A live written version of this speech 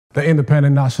The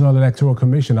Independent National Electoral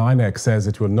Commission, INEC, says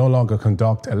it will no longer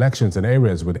conduct elections in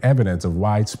areas with evidence of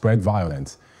widespread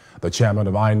violence. The chairman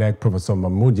of INEC, Professor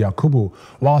Mahmoud Yakubu,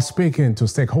 while speaking to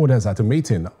stakeholders at a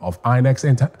meeting of INEC's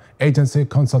Interagency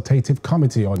Consultative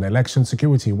Committee on Election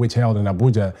Security, which held in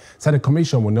Abuja, said the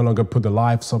commission will no longer put the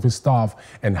lives of its staff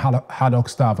and ad hoc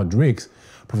staff at risk.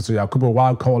 Professor Yakubu,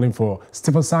 while calling for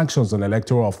stiffer sanctions on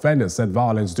electoral offenders, said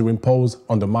violence during polls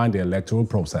undermined the electoral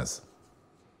process.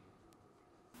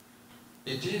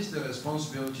 It is the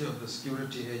responsibility of the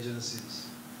security agencies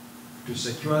to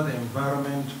secure the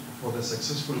environment for the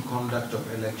successful conduct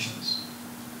of elections.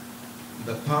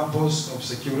 The purpose of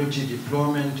security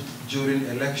deployment during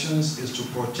elections is to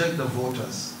protect the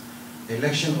voters,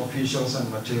 election officials and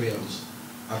materials,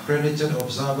 accredited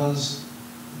observers,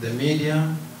 the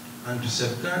media, and to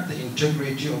safeguard the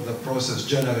integrity of the process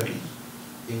generally,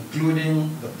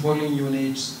 including the polling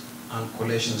units and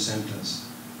collation centers.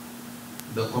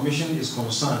 The Commission is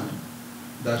concerned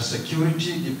that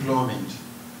security deployment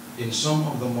in some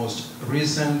of the most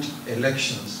recent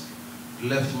elections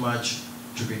left much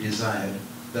to be desired.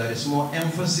 There is more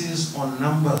emphasis on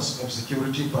numbers of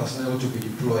security personnel to be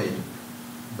deployed,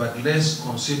 but less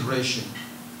consideration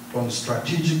on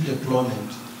strategic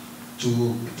deployment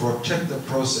to protect the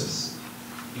process,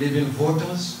 leaving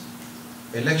voters,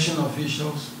 election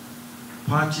officials,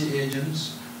 party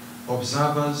agents,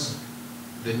 observers,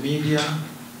 the media,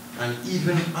 and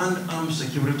even unarmed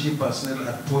security personnel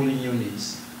at polling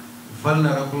units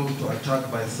vulnerable to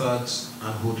attack by thugs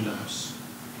and hoodlums.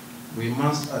 We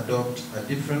must adopt a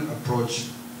different approach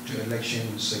to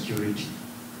election security.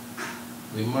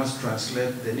 We must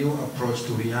translate the new approach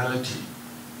to reality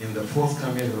in the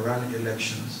forthcoming run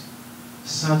elections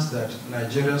such that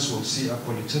Nigerians will see a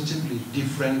qualitatively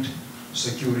different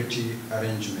security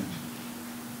arrangement.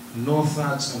 No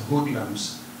thugs and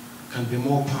hoodlums can be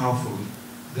more powerful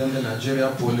than the Nigeria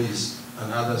police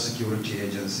and other security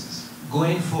agencies.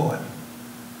 Going forward,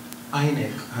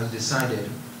 INEC has decided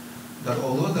that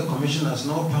although the Commission has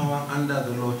no power under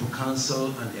the law to cancel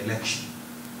an election,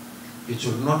 it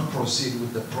will not proceed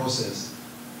with the process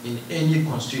in any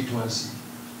constituency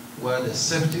where the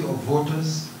safety of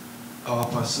voters, our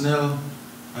personnel,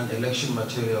 and election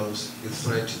materials is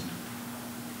threatened.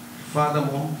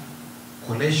 Furthermore,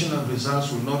 collation of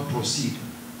results will not proceed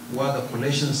where the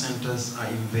collation centers are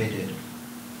invaded.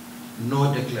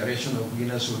 No declaration of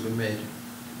winners will be made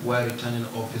where returning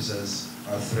officers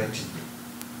are threatened.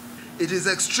 It is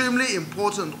extremely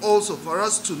important also for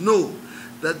us to know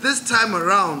that this time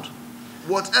around,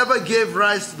 whatever gave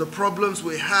rise to the problems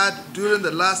we had during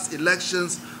the last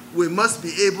elections, we must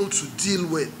be able to deal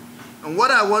with. And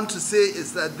what I want to say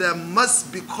is that there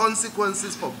must be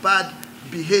consequences for bad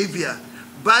behavior.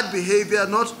 Bad behavior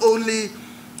not only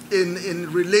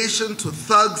in relation to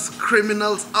thugs,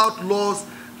 criminals, outlaws,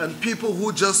 and people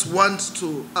who just want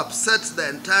to upset the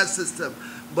entire system,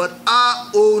 but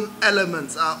our own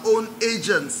elements, our own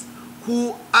agents,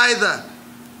 who either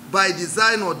by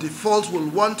design or default will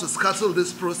want to scuttle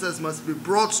this process must be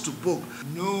brought to book.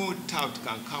 No tout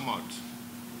can come out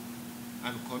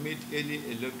and commit any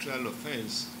electoral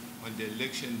offense on the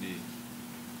election day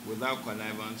without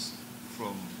connivance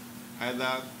from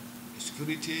either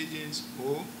security agents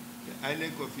or the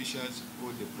INEC officials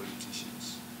or the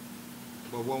politicians.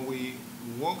 But when we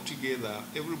work together,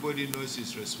 everybody knows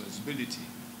his responsibility.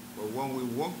 But when we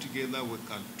work together, we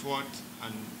can thwart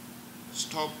and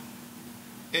stop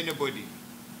anybody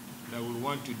that will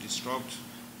want to disrupt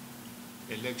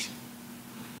election.